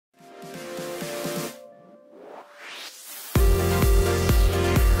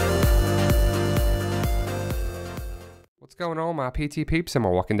Going on, my PT peeps and my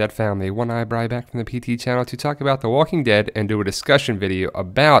Walking Dead family? One Eyebrow back from the PT channel to talk about The Walking Dead and do a discussion video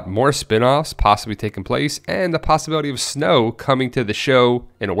about more spin-offs possibly taking place and the possibility of Snow coming to the show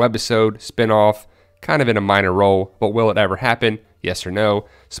in a webisode, spin-off, kind of in a minor role, but will it ever happen? Yes or no?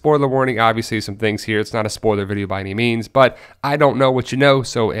 Spoiler warning, obviously some things here. It's not a spoiler video by any means, but I don't know what you know,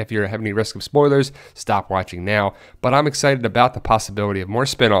 so if you're having any risk of spoilers, stop watching now. But I'm excited about the possibility of more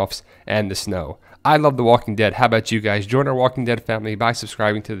spin-offs and the Snow. I love The Walking Dead. How about you guys? Join our Walking Dead family by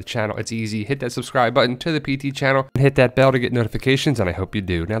subscribing to the channel. It's easy. Hit that subscribe button to the PT channel and hit that bell to get notifications, and I hope you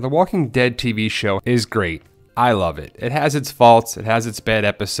do. Now, The Walking Dead TV show is great. I love it. It has its faults, it has its bad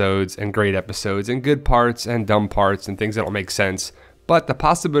episodes and great episodes and good parts and dumb parts and things that don't make sense. But the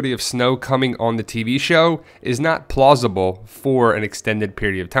possibility of Snow coming on the TV show is not plausible for an extended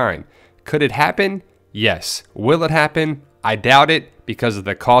period of time. Could it happen? Yes. Will it happen? I doubt it because of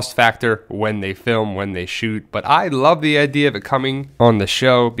the cost factor when they film, when they shoot. But I love the idea of it coming on the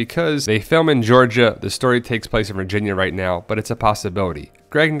show because they film in Georgia. The story takes place in Virginia right now, but it's a possibility.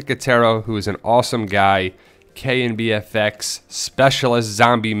 Greg Nicotero, who is an awesome guy, KNBFX, specialist,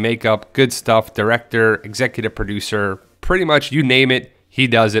 zombie makeup, good stuff, director, executive producer, pretty much you name it, he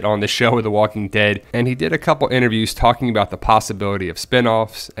does it on the show of The Walking Dead. And he did a couple interviews talking about the possibility of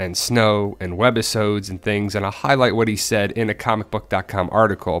spin-offs and Snow and webisodes and things, and I'll highlight what he said in a comicbook.com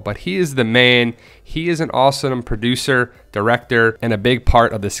article. But he is the man. He is an awesome producer, director, and a big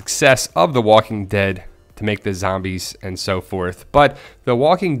part of the success of The Walking Dead to make the zombies and so forth. But The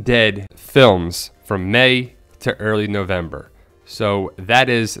Walking Dead films from May to early November. So that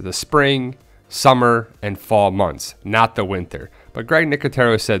is the spring, summer, and fall months, not the winter. But Greg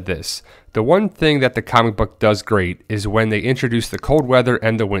Nicotero said this: the one thing that the comic book does great is when they introduce the cold weather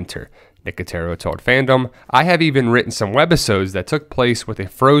and the winter. Nicotero told Fandom, I have even written some webisodes that took place with a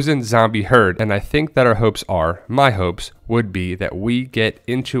frozen zombie herd, and I think that our hopes are, my hopes, would be that we get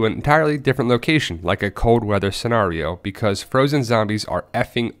into an entirely different location, like a cold weather scenario, because frozen zombies are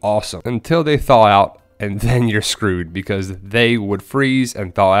effing awesome until they thaw out, and then you're screwed because they would freeze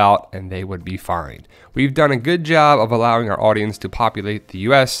and thaw out and they would be fine. We've done a good job of allowing our audience to populate the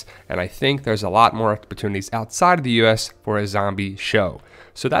US, and I think there's a lot more opportunities outside of the US for a zombie show.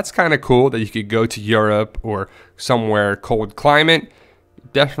 So that's kind of cool that you could go to Europe or somewhere cold climate.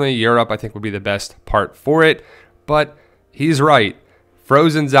 Definitely Europe, I think, would be the best part for it. But he's right.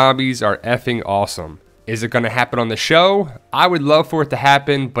 Frozen zombies are effing awesome. Is it going to happen on the show? I would love for it to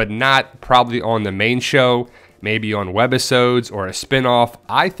happen, but not probably on the main show. Maybe on webisodes or a spin-off.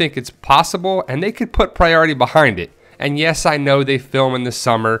 I think it's possible, and they could put priority behind it. And yes, I know they film in the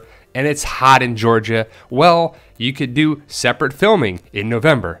summer, and it's hot in Georgia. Well, you could do separate filming in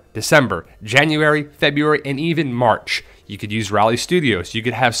November, December, January, February, and even March. You could use Raleigh Studios. You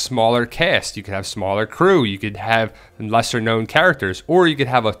could have smaller cast. You could have smaller crew. You could have lesser known characters. Or you could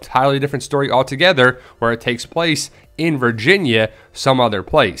have a entirely different story altogether where it takes place in Virginia, some other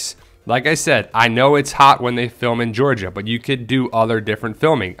place. Like I said, I know it's hot when they film in Georgia, but you could do other different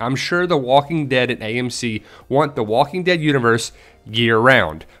filming. I'm sure The Walking Dead and AMC want The Walking Dead universe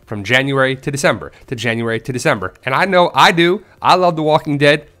year-round, from January to December, to January to December. And I know I do. I love The Walking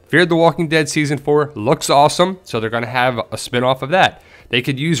Dead. Fear the Walking Dead Season 4 looks awesome, so they're going to have a spin-off of that. They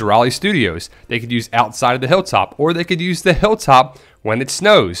could use Raleigh Studios. They could use Outside of the Hilltop, or they could use the Hilltop when it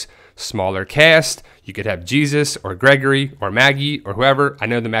snows. Smaller cast. You could have Jesus or Gregory or Maggie or whoever. I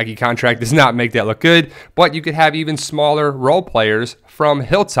know the Maggie contract does not make that look good, but you could have even smaller role players from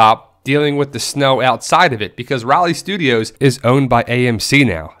Hilltop dealing with the snow outside of it, because Raleigh Studios is owned by AMC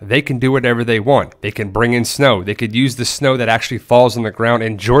now. They can do whatever they want. They can bring in snow. They could use the snow that actually falls on the ground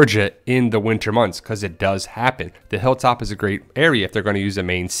in Georgia in the winter months, because it does happen. The Hilltop is a great area if they're going to use a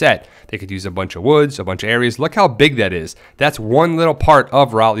main set. They could use a bunch of woods, a bunch of areas. Look how big that is. That's one little part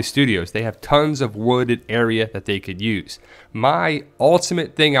of Raleigh Studios. They have tons of wooded area that they could use. My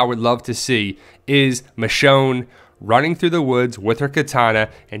ultimate thing I would love to see is Michonne running through the woods with her katana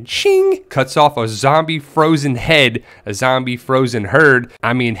and ching, cuts off a zombie frozen head, a zombie frozen herd.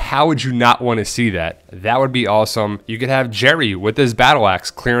 I mean, how would you not want to see that? That would be awesome. You could have Jerry with his battle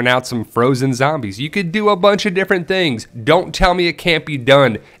axe clearing out some frozen zombies. You could do a bunch of different things. Don't tell me it can't be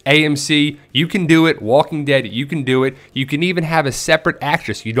done. AMC, you can do it. Walking Dead, you can do it. You can even have a separate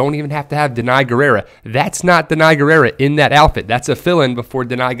actress. You don't even have to have Denai Guerrera. That's not Denai Guerrera in that outfit. That's a fill-in before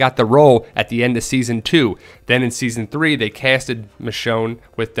Denai got the role at the end of Season 2. Then in Season 3, they casted Michonne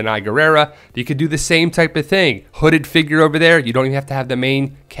with Denai Guerrera. You could do the same type of thing. Hooded figure over there. You don't even have to have the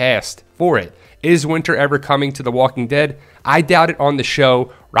main cast for it. Is winter ever coming to The Walking Dead? I doubt it on the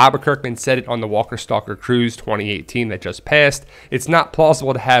show. Robert Kirkman said it on the Walker Stalker Cruise 2018 that just passed. It's not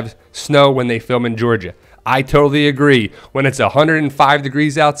plausible to have snow when they film in Georgia. I totally agree. When it's 105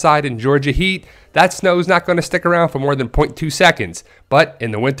 degrees outside in Georgia heat, that snow's not going to stick around for more than 0.2 seconds. But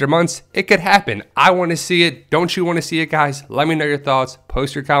in the winter months, it could happen. I want to see it. Don't you want to see it, guys? Let me know your thoughts.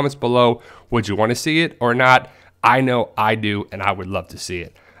 Post your comments below. Would you want to see it or not? I know I do, and I would love to see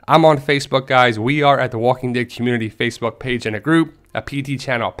it. I'm on Facebook, guys. We are at the Walking Dead community Facebook page and a group, a PT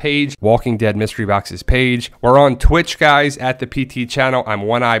channel page, Walking Dead Mystery Boxes page. We're on Twitch, guys, at the PT channel. I'm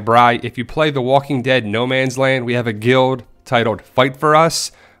One Eye Bry. If you play the Walking Dead No Man's Land, we have a guild titled Fight For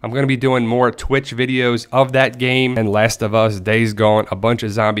Us. I'm going to be doing more Twitch videos of that game and Last of Us, Days Gone, a bunch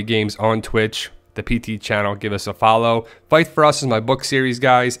of zombie games on Twitch. The PT channel, give us a follow. Fight For Us is my book series,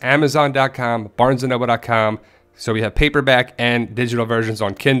 guys. Amazon.com, BarnesandNoble.com. So we have paperback and digital versions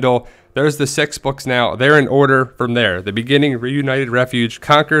on Kindle. There's the 6 books now. They're in order from there. The Beginning, Reunited, Refuge,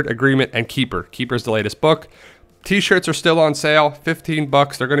 Conquered, Agreement, and Keeper. Keeper's the latest book. T-shirts are still on sale, 15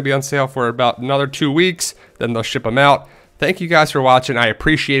 bucks. They're going to be on sale for about another 2 weeks. Then they'll ship them out. Thank you guys for watching. I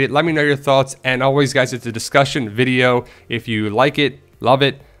appreciate it. Let me know your thoughts. And always, guys, it's a discussion video. If you like it, love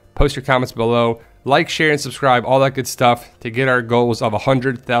it, post your comments below. Like, share, and subscribe, all that good stuff to get our goals of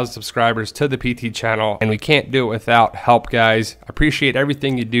 100,000 subscribers to the PT channel. And we can't do it without help, guys. Appreciate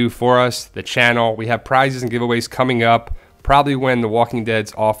everything you do for us, the channel. We have prizes and giveaways coming up. Probably when The Walking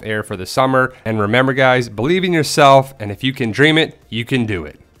Dead's off air for the summer. And remember, guys, believe in yourself. And if you can dream it, you can do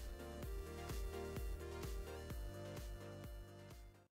it.